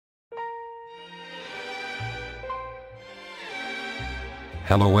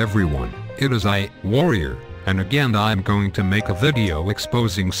Hello everyone, it is I, Warrior, and again I'm going to make a video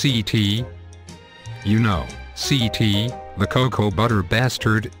exposing CT. You know, CT, the cocoa butter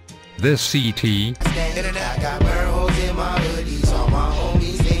bastard. This CT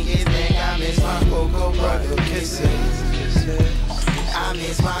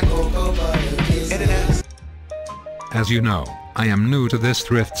As you know, I am new to this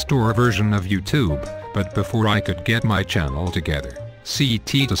thrift store version of YouTube, but before I could get my channel together,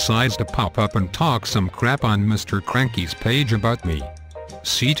 CT decides to pop up and talk some crap on Mr. Cranky's page about me.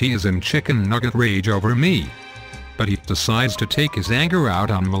 CT is in chicken nugget rage over me. But he decides to take his anger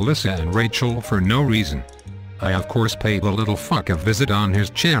out on Melissa and Rachel for no reason. I of course pay the little fuck a visit on his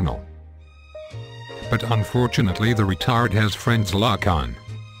channel. But unfortunately the retard has friends lock on.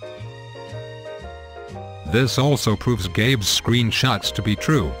 This also proves Gabe's screenshots to be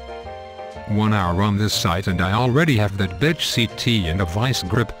true. 1 hour on this site and I already have that bitch CT in a vice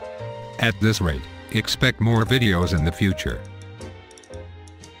grip. At this rate, expect more videos in the future.